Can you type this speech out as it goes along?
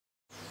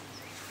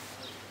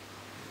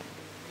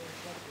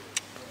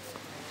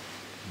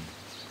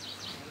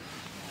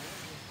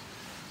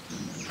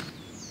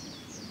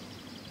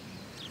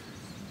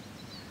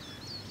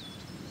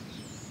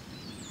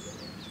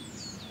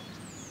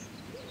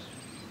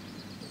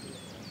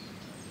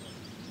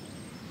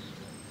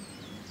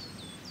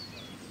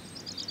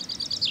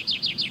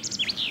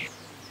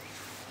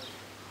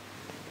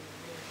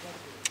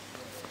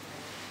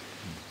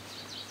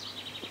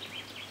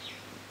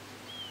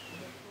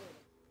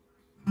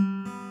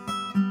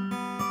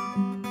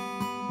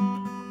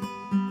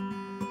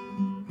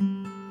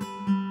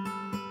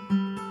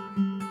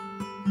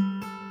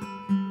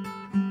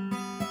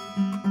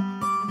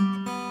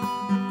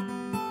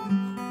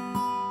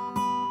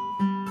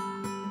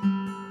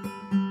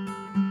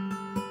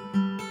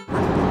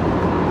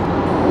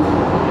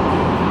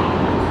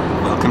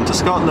to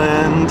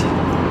Scotland.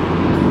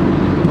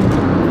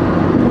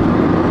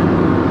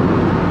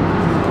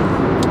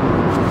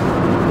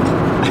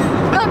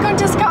 Welcome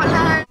to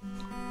Scotland!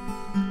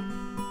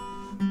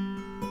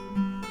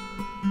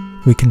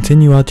 We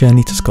continue our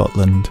journey to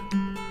Scotland.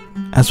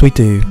 As we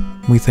do,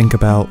 we think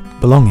about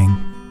belonging.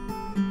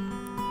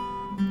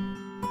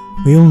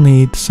 We all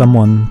need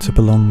someone to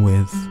belong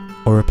with,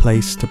 or a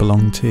place to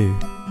belong to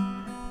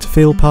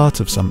feel part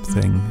of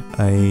something,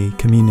 a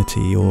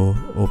community or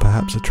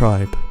perhaps a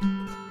tribe.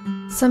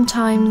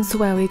 Sometimes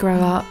where we grow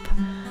up,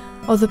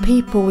 or the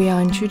people we are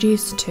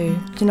introduced to,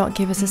 do not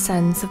give us a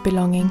sense of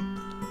belonging.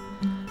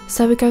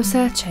 So we go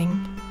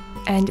searching,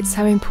 and it's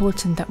so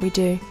important that we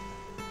do.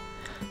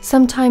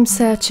 Sometimes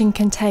searching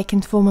can take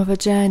in form of a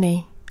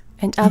journey,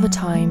 and other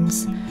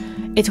times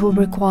it will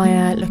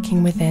require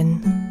looking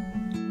within.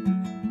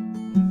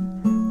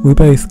 We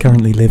both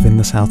currently live in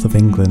the south of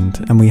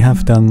England, and we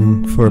have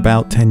done for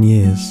about 10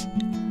 years.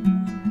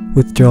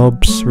 With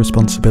jobs,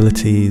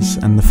 responsibilities,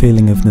 and the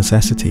feeling of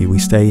necessity, we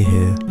stay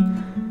here,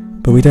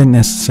 but we don't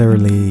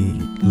necessarily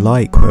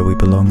like where we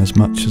belong as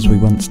much as we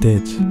once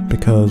did,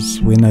 because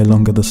we're no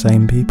longer the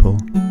same people,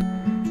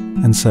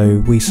 and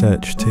so we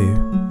search too.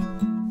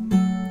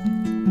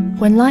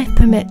 When life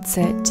permits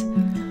it,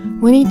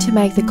 we need to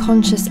make the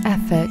conscious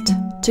effort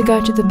to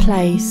go to the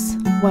place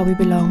where we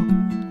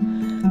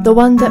belong. The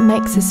one that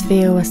makes us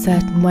feel a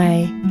certain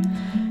way,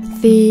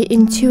 the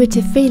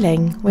intuitive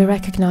feeling we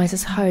recognise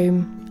as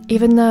home,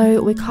 even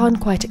though we can't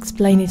quite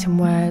explain it in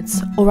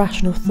words or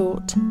rational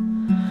thought.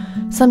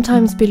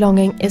 Sometimes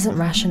belonging isn't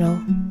rational,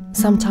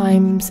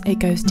 sometimes it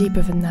goes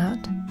deeper than that.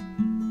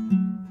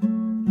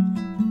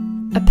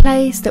 A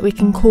place that we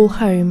can call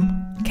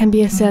home can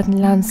be a certain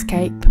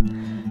landscape,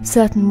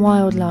 certain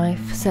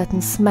wildlife,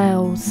 certain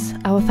smells,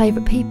 our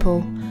favourite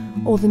people,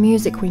 or the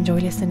music we enjoy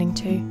listening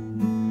to.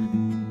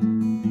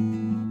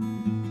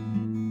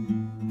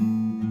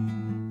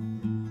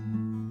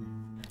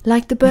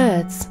 Like the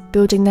birds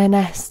building their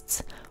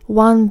nests,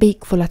 one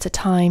beakful at a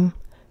time,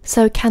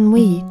 so can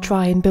we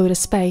try and build a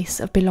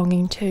space of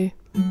belonging too.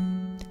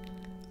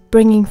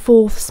 Bringing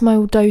forth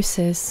small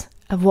doses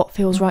of what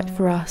feels right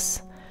for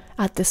us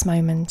at this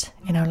moment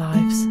in our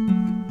lives.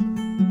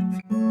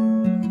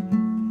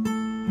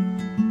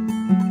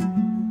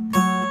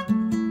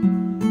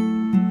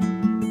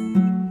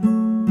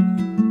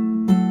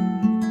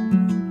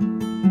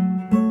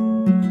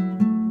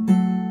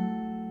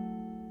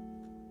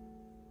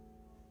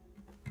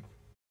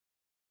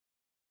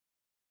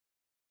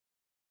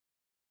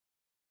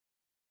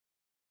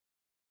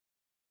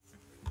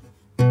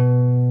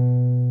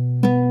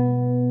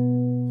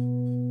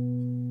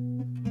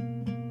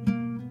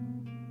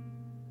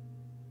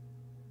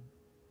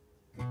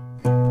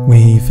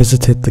 We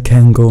visited the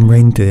Cainrgorm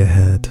reindeer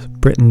herd,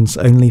 Britain's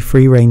only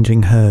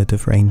free-ranging herd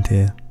of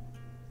reindeer.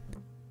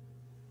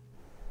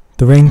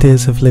 The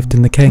reindeers have lived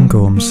in the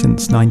Cainrgorms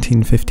since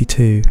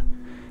 1952.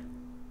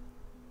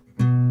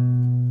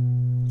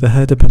 The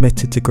herd are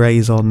permitted to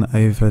graze on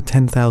over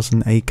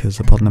 10,000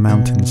 acres upon the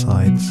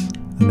mountainsides,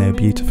 and they are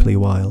beautifully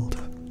wild.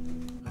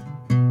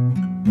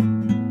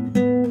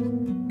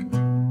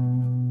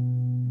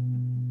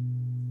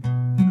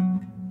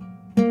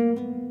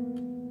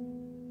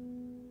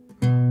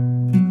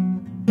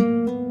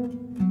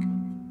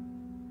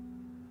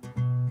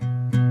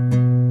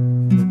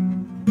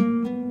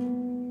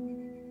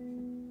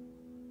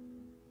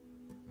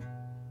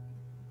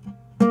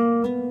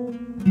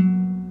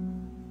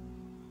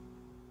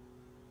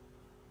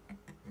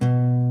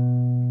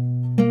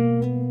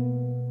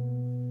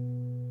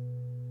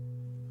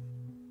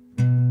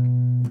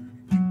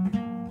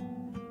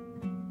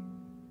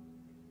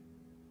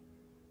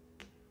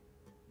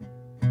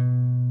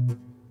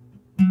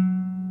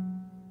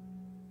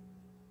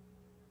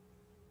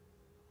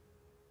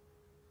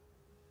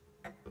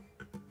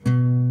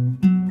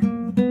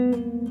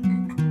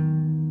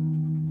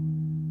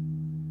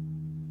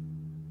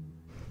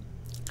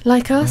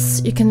 Like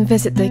us, you can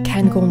visit the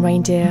Cainrgorm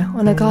reindeer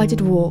on a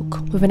guided walk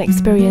with an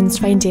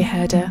experienced reindeer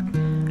herder,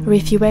 or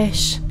if you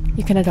wish,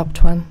 you can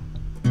adopt one.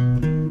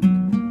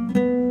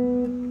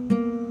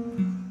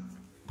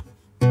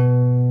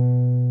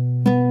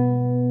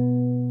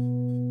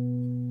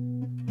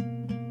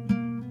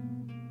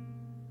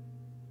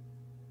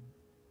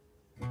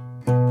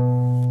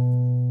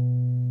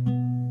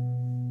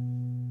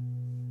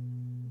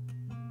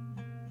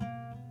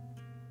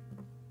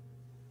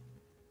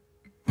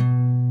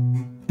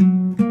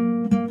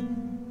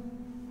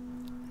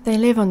 They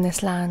live on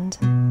this land,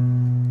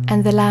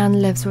 and the land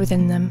lives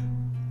within them.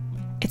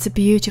 It's a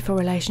beautiful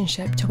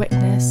relationship to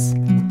witness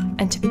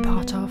and to be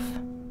part of.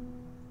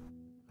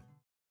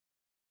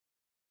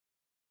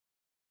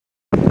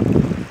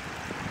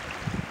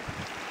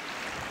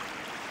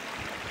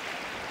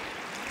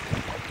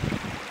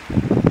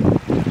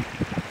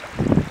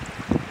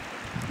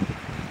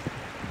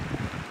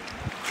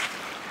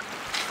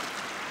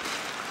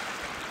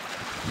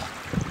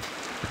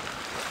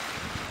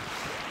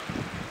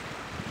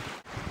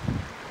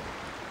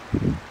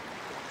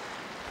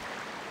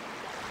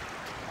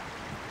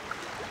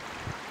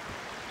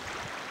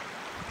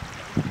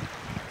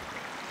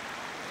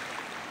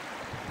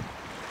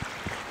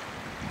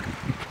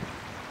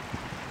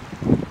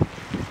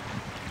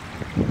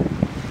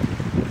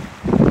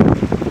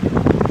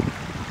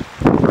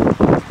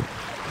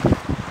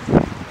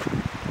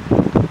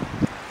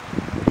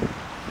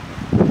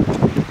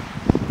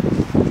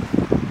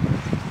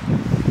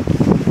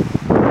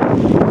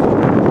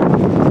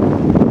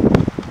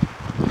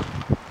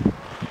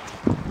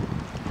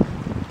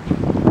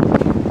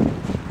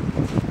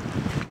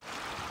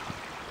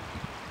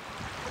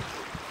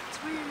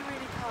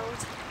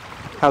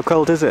 How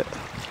cold is it?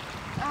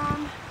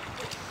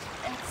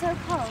 It's so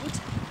cold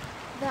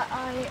that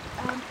I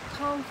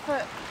can't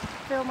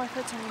feel my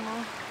foot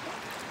anymore.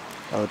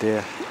 Oh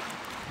dear.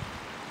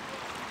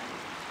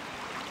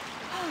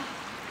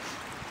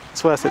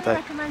 It's worth it though. I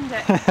recommend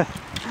it.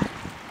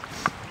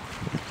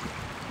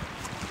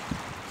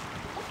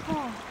 Oh, I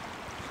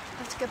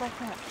have to go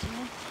back up, you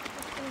know?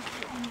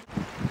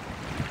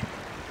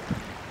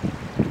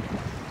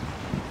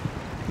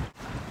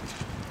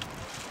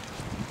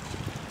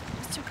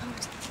 It's too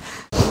cold.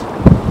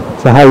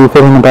 So how are you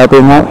feeling about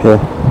being out here?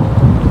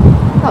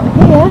 Up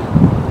here,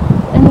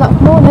 in Loch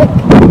Morlich.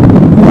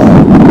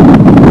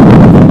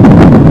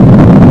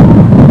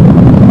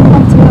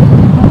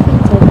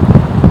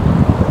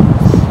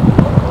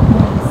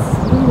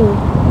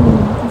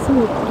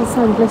 The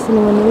sun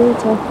glistening on the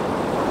water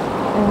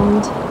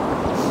and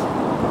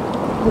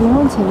the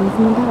mountains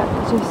in the back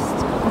just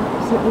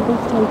absolutely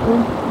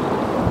breathtaking,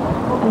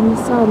 and the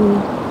sun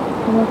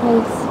on my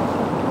face,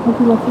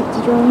 helping my feet to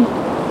dry.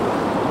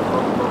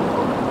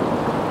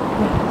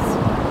 Yes,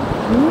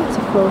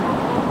 beautiful,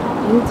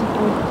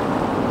 beautiful.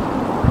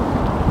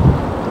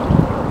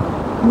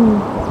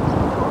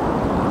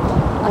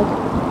 I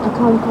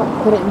can't quite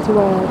put it into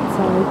words,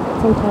 so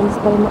sometimes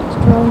it's very much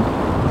dry.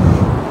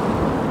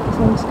 So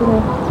I'm just going to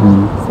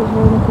sit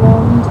here on the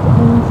ground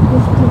and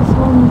listen to the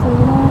swans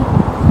over there.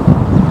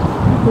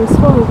 There's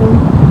four of them.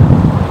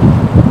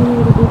 Really,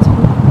 really beautiful.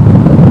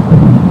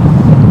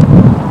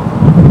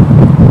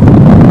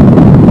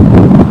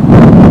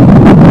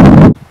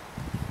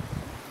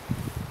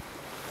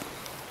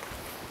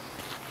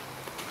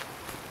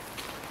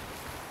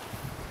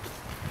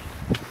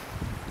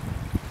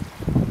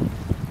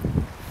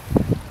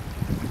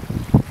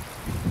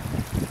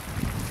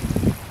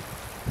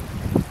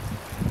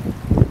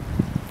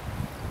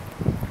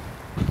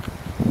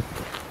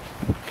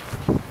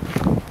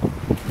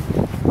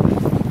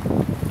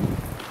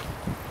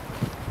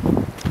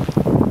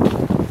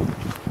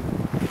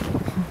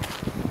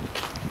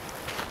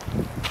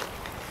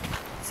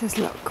 This is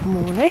Loch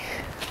Morlich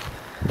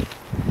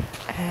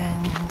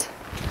and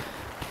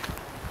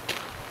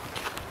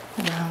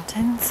the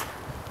mountains.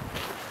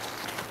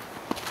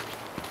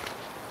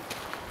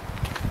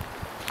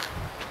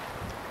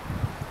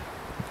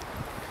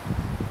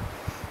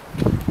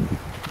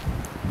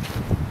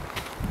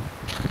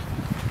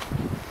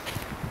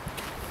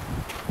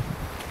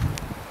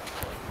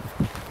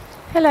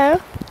 Hello.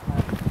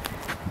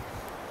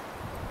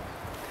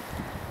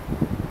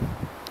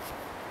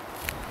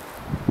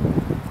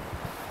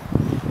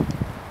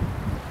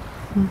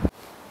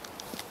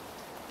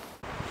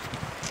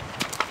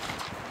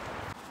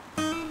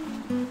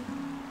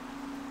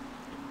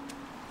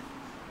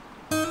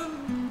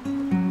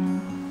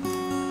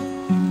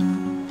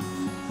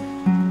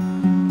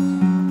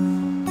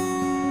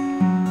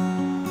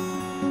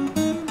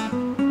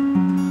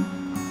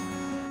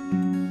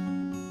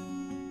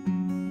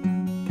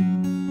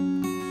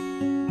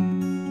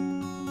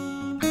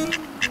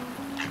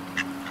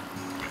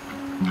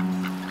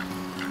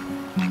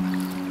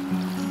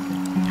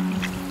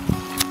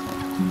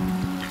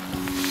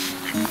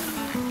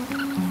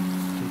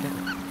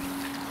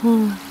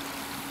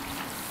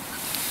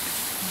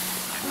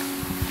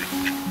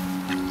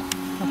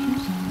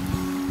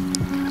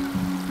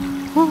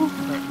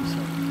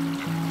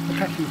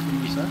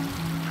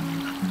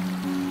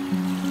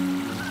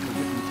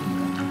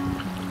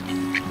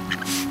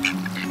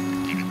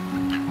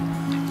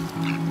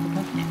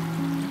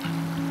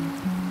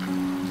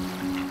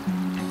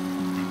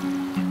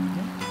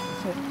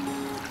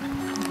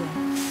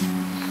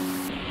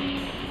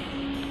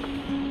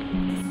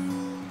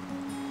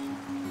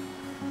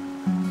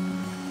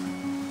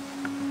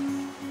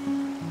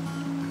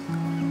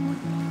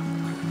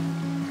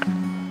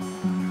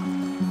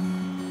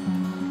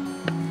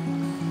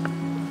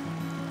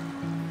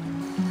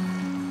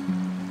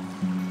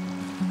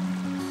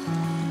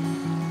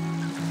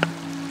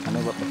 I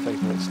know what my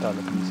favourite style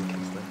of music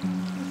is though.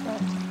 What's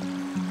that?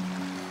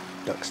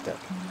 Duckstep.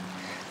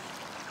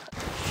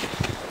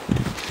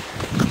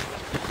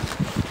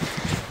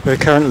 We're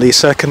currently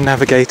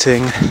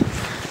circumnavigating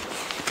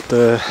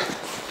the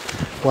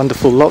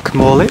wonderful Loch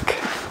Morlich,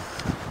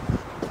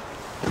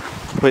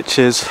 which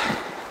is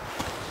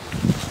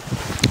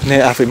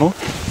near Aviemore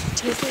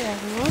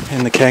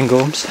in the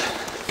Cainrgorms.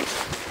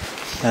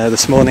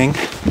 This morning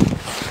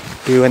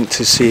we went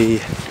to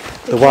see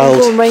the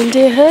wild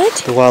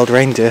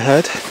reindeer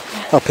herd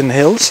up in the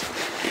hills,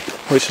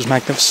 which was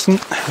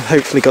magnificent. I've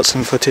hopefully got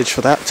some footage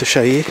for that to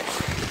show you.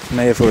 You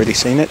may have already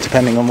seen it,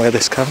 depending on where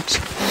this comes.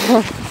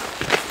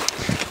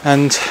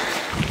 And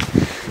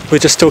we're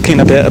just talking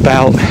a bit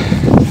about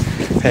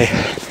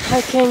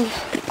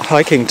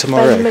hiking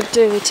tomorrow. Ben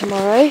Macdui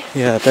tomorrow.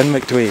 Yeah, Ben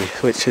Macdui,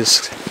 which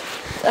is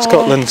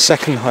Scotland's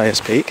second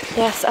highest peak.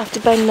 Yes, after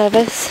Ben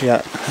Nevis.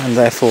 Yeah, and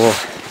therefore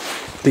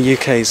the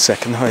UK's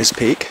second highest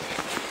peak.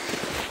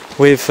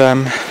 We've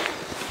been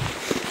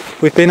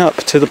up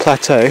to the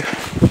plateau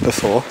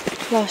before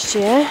Last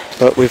year.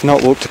 but we've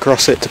not walked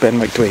across it to Ben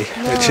Macdui,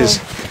 which is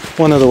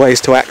one of the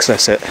ways to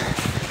access it.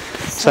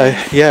 So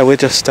yeah, we're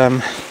just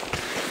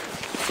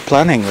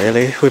planning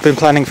really. We've been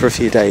planning for a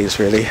few days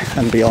really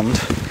and beyond.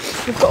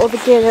 We've got all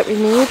the gear that we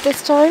need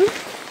this time.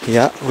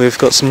 Yeah, we've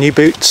got some new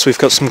boots, we've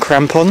got some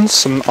crampons,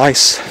 some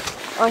ice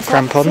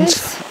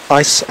crampons,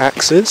 ice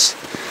axes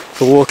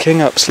for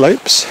walking up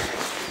slopes.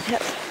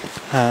 Yep.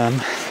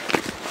 And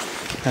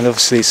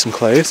obviously some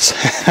clothes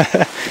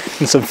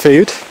and some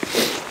food.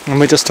 And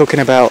we're just talking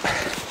about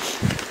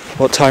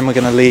what time we're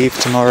going to leave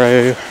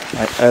tomorrow,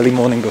 like early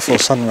morning before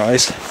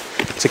sunrise,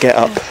 to get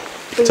up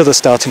to the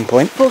starting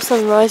point. Before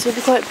sunrise will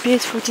be quite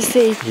beautiful to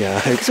see. Yeah,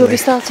 hopefully. Because we'll be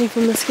starting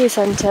from the ski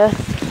centre,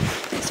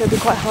 so it'll be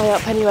quite high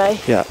up anyway.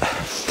 Yeah.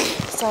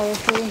 So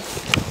if we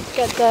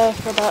get there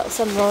for about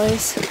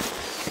sunrise,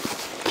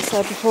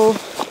 so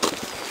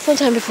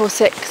sometime before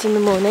 6 in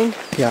the morning.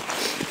 Yeah.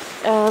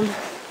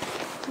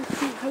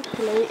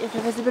 Hopefully, if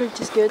the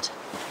visibility is good,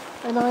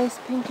 a nice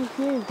pinky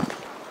hue.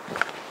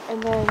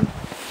 And then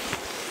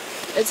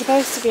it's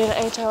supposed to be an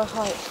 8-hour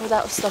hike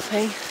without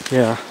stopping.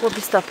 Yeah. We'll be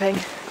stopping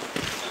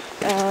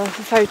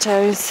for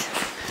photos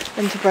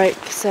and to break,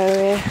 so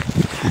we're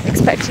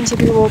expecting to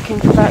be walking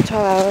for about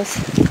 12 hours.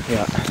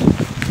 Yeah.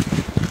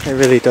 It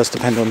really does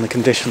depend on the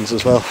conditions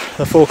as well.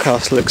 The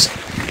forecast looks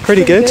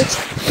pretty good.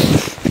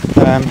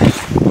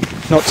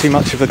 Not too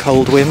much of a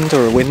cold wind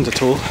or a wind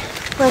at all.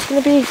 Well, it's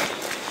going to be,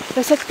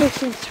 they said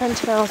 15 to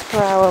 20 miles per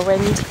hour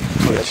wind,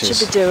 which should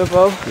be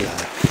doable. Yeah.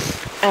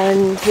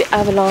 And the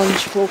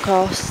avalanche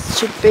forecast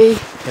should be...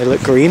 They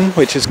look green,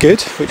 which is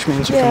good, which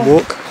means we can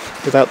walk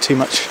without too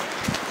much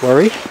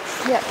worry.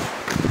 Yeah.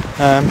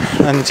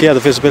 And yeah, the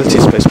visibility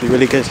is supposed to be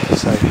really good,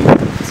 so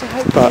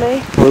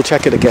hopefully... But we'll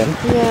check it again.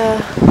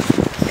 Yeah.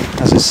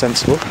 As is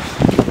sensible.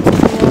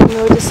 And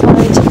we'll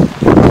decide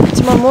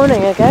tomorrow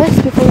morning, I guess,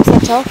 before we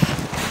set off.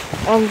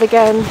 And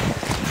again,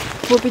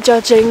 we'll be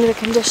judging the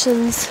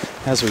conditions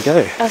as we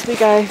go.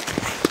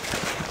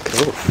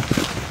 Cool.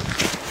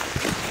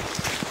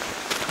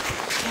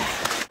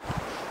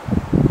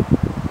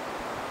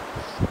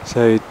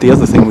 So the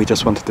other thing we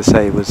just wanted to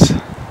say was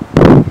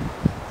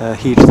a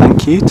huge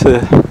thank you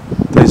to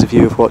those of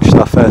you who've watched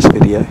our first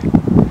video.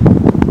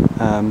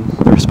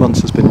 The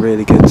response has been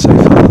really good so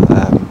far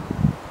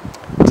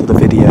to the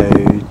video,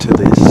 to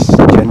this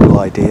general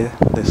idea,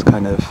 this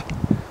kind of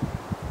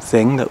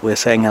thing that we're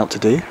setting out to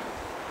do.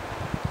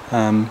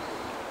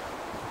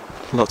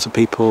 Lots of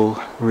people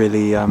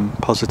really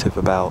positive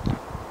about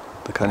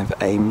the kind of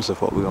aims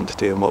of what we want to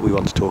do and what we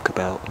want to talk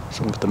about,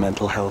 some of the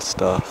mental health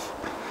stuff,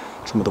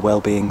 some of the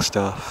well-being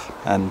stuff,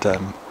 and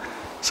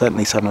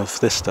certainly some of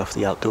this stuff,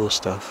 the outdoor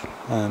stuff.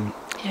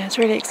 Yeah, it's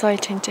really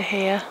exciting to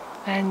hear,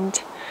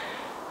 and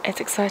it's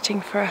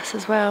exciting for us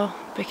as well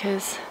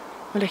because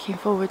we're looking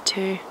forward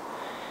to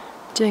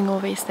doing all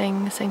these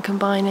things and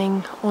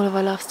combining all of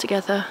our loves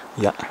together.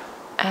 Yeah.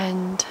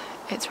 And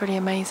it's really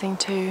amazing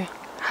to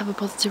have a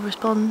positive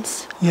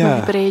response from Yeah.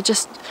 everybody. It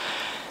just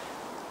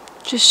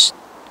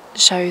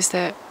shows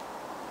that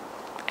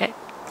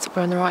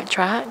we're on the right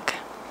track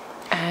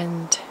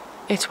and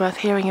it's worth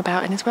hearing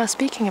about and it's worth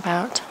speaking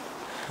about.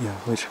 Yeah,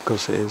 which of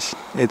course it is.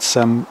 It's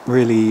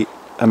really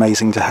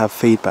amazing to have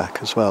feedback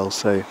as well,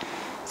 so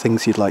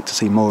things you'd like to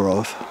see more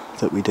of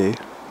that we do,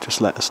 just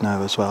let us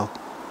know as well.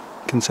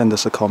 You can send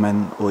us a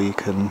comment or you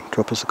can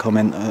drop us a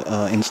comment at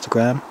our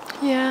Instagram.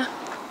 Yeah.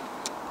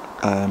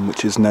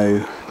 Which is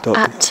no.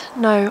 At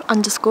no_.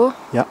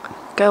 Yep.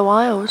 Go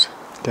wild.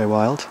 Go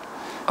wild.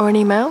 Or an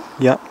email.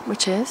 Yep.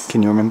 Which is.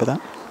 Can you remember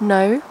that?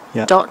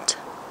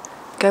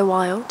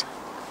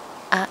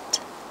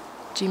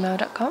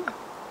 no.gowild@gmail.com.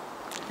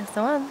 That's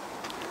the one.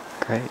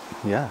 Great.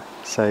 Yeah.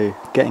 So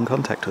get in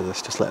contact with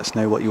us. Just let us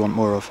know what you want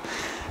more of.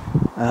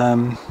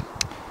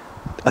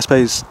 I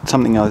suppose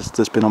something else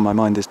that's been on my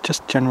mind is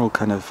just general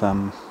kind of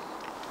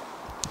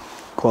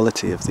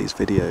quality of these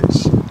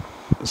videos.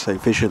 So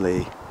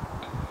visually,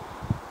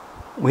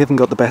 we haven't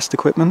got the best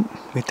equipment.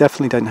 We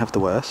definitely don't have the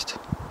worst.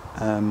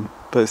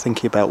 But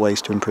thinking about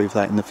ways to improve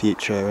that in the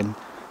future, and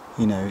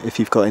you know, if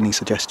you've got any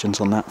suggestions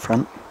on that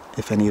front,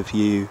 if any of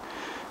you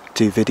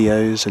do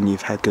videos and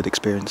you've had good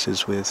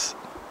experiences with,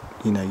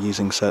 you know,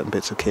 using certain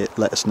bits of kit,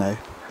 let us know.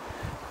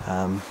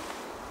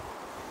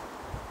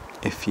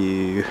 If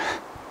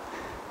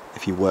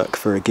you work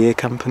for a gear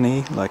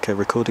company, like a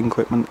recording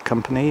equipment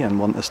company, and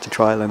want us to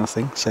trial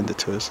anything, send it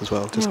to us as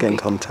well. Just get in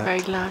contact. Very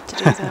glad to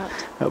do that.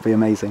 That would be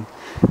amazing.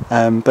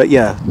 But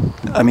yeah,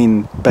 I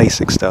mean,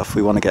 basic stuff.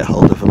 We want to get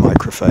hold of a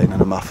microphone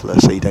and a muffler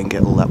so you don't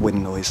get all that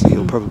wind noise that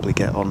you'll probably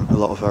get on a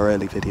lot of our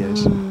early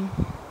videos.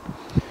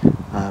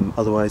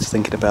 Otherwise,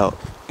 thinking about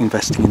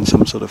investing in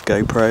some sort of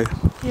GoPro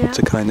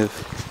to kind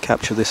of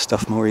capture this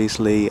stuff more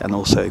easily, and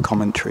also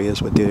commentary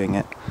as we're doing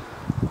it.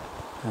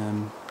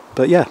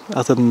 But yeah,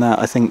 other than that,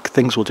 I think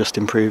things will just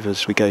improve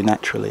as we go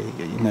naturally.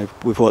 You know,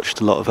 we've watched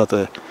a lot of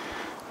other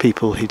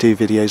people who do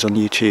videos on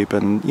YouTube,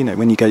 and you know,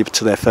 when you go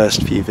to their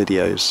first few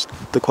videos,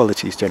 the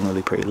quality is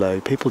generally pretty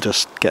low. People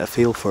just get a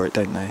feel for it,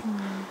 don't they?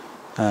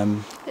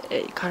 You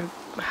kind of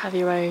have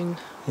your own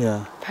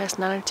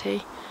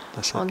personality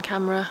on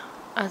camera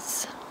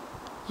as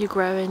you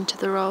grow into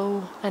the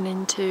role and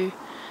into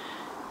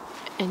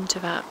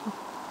that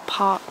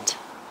part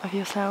of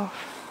yourself.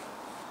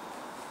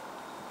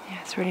 Yeah,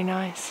 it's really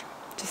nice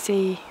to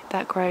see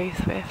that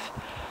growth with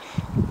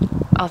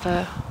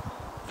other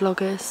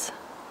vloggers,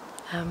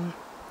 and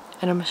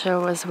I'm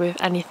sure as with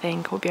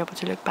anything we'll be able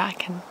to look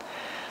back and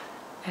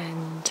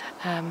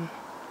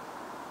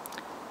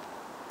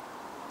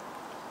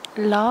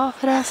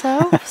laugh at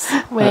ourselves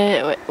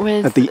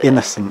with at the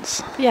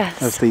innocence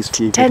yes, of these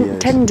few videos.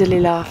 Tenderly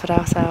laugh at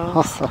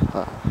ourselves.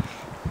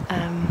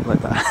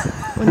 Like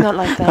that. Well, not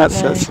like that. No.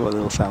 That's what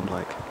it'll sound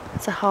like.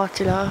 It's a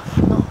hearty laugh.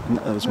 Not, No,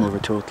 that was more of a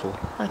chortle.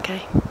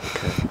 okay.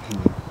 Okay.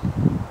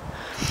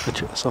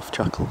 A soft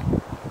chuckle.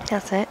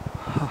 That's it.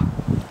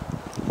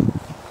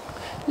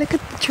 Look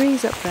at the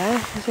trees up there.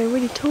 They're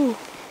really tall.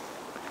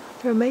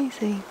 They're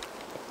amazing.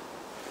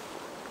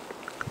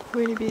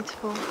 Really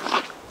beautiful.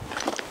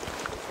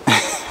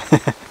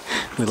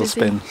 Little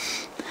Dizzy. spin.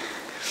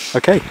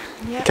 Okay,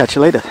 Yep. catch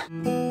you later.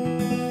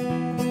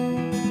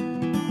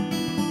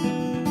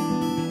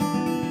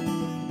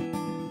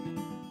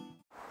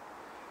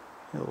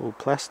 Little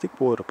plastic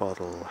water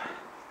bottle.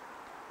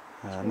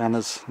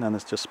 Nana's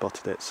just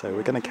spotted it, so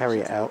we're going to carry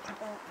it out.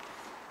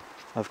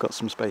 I've got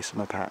some space in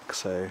my pack,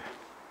 so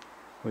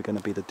we're going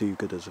to be the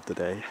do-gooders of the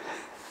day.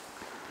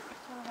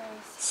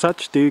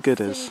 Such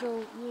do-gooders.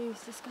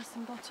 Single-use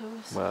disgusting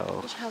bottles,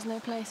 Well, which has no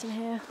place in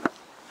here.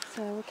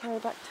 So we'll carry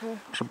back to...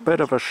 it's a bit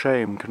of a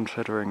shame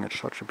considering it's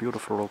such a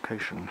beautiful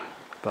location.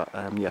 But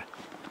yeah,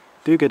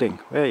 do-gooding,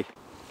 hey!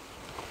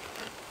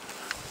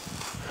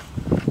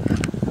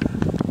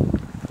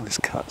 This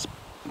cut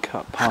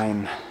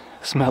pine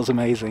smells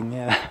amazing,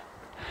 yeah.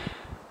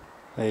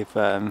 They've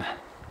cut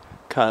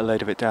a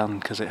load of it down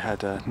because it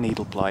had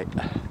needle blight,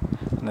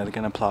 and they're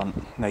going to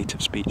plant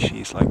native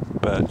species like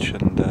birch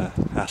and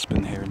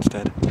aspen here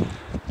instead,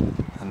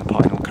 and the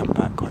pine will come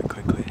back quite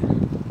quickly.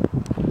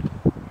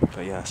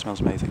 But yeah, it smells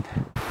amazing.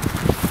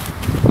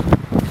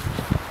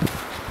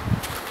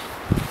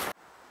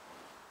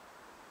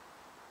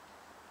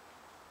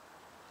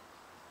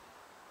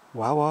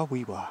 Wah wah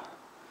wee wah.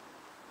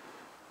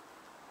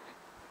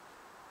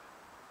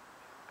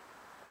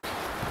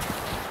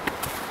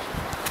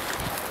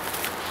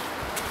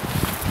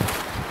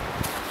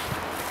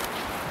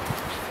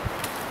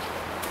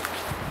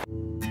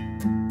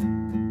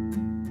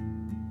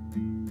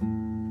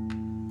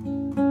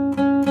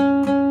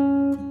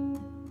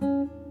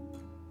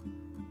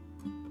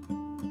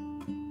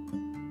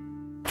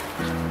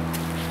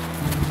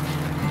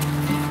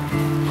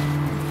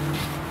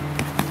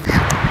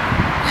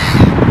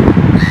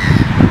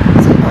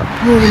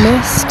 All the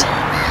mist.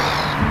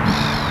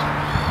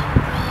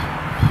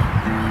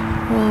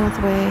 All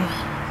the way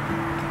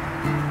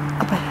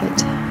up ahead.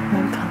 No,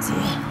 we can't see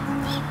it.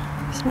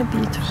 Isn't it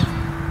beautiful?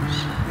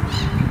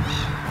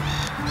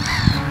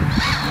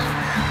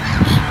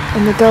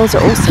 And the girls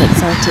are also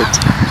excited.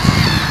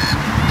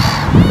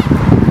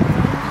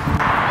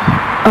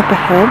 Up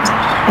ahead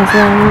is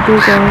where we'll be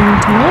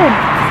going tomorrow.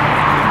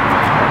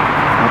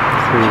 Up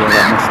through where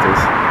that mist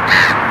is.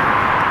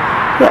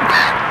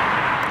 Yep.